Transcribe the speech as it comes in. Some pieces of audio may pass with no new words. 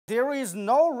There is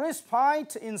no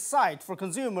respite in sight for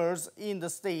consumers in the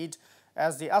state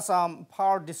as the Assam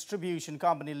Power Distribution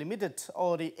Company Limited,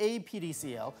 or the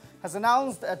APDCL, has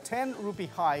announced a 10 rupee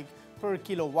hike per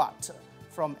kilowatt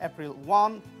from April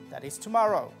 1, that is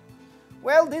tomorrow.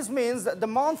 Well, this means that the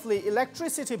monthly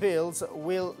electricity bills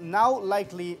will now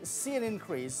likely see an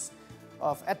increase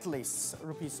of at least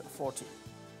rupees 40.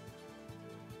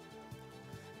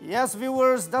 Yes,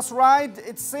 viewers, that's right.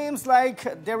 It seems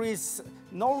like there is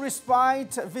no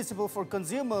respite visible for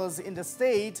consumers in the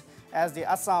state as the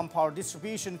Assam Power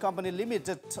Distribution Company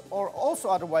Limited, or also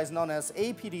otherwise known as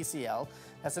APDCL,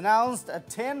 has announced a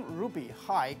 10 rupee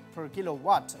hike per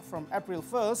kilowatt from April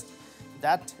 1st,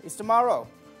 that is tomorrow.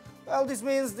 Well, this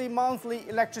means the monthly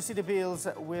electricity bills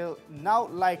will now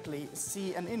likely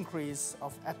see an increase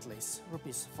of at least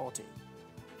rupees 40.